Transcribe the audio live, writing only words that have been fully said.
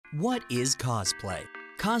What is cosplay?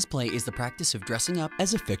 Cosplay is the practice of dressing up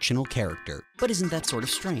as a fictional character. But isn't that sort of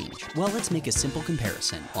strange? Well, let's make a simple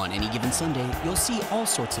comparison. On any given Sunday, you'll see all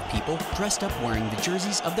sorts of people dressed up wearing the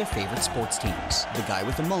jerseys of their favorite sports teams. The guy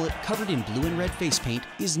with the mullet covered in blue and red face paint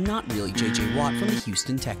is not really JJ Watt from the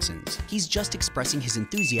Houston Texans. He's just expressing his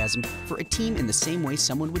enthusiasm for a team in the same way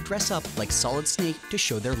someone would dress up like Solid Snake to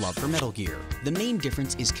show their love for Metal Gear. The main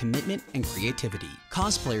difference is commitment and creativity.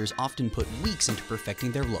 Cosplayers often put weeks into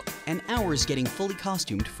perfecting their look and hours getting fully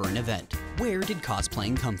costumed for an event. Where did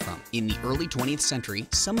cosplaying come from? In the early 20th century,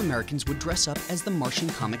 some Americans would dress up as the Martian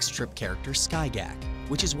comic strip character Skyjack,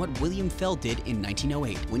 which is what William Fell did in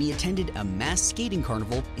 1908 when he attended a mass skating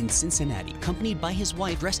carnival in Cincinnati, accompanied by his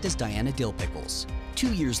wife dressed as Diana Dill Pickles.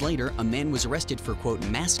 2 years later, a man was arrested for, quote,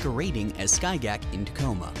 masquerading as Skyjack in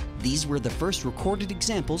Tacoma. These were the first recorded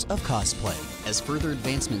examples of cosplay. As further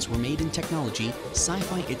advancements were made in technology,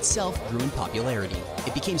 sci-fi itself grew in popularity.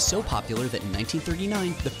 It became so popular that in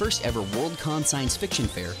 1939, the first ever Worldcon science fiction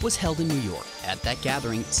fair was held in New York. At that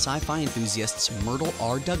gathering, sci-fi enthusiasts Myrtle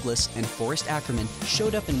R. Douglas and Forrest Ackerman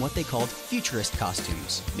showed up in what they called futurist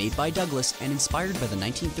costumes, made by Douglas and inspired by the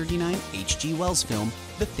 1939 H.G. Wells film,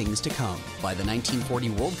 The Things to Come. By the 1940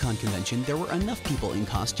 Worldcon convention, there were enough people in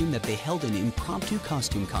costume that they held an impromptu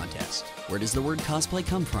costume contest. Where does the word cosplay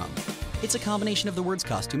come from? It's a combination of the words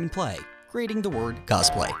costume and play, creating the word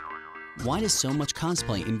cosplay. Why does so much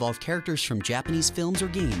cosplay involve characters from Japanese films or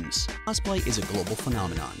games? Cosplay is a global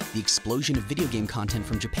phenomenon. The explosion of video game content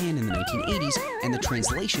from Japan in the 1980s and the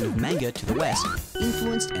translation of manga to the West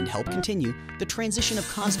influenced and helped continue the transition of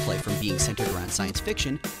cosplay from being centered around science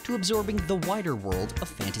fiction to absorbing the wider world of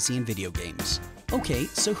fantasy and video games. Okay,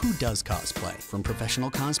 so who does cosplay? From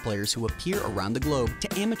professional cosplayers who appear around the globe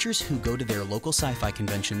to amateurs who go to their local sci-fi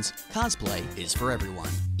conventions, cosplay is for everyone.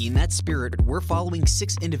 In that spirit, we're following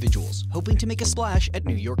 6 individuals hoping to make a splash at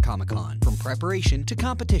New York Comic Con. From preparation to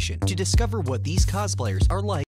competition to discover what these cosplayers are like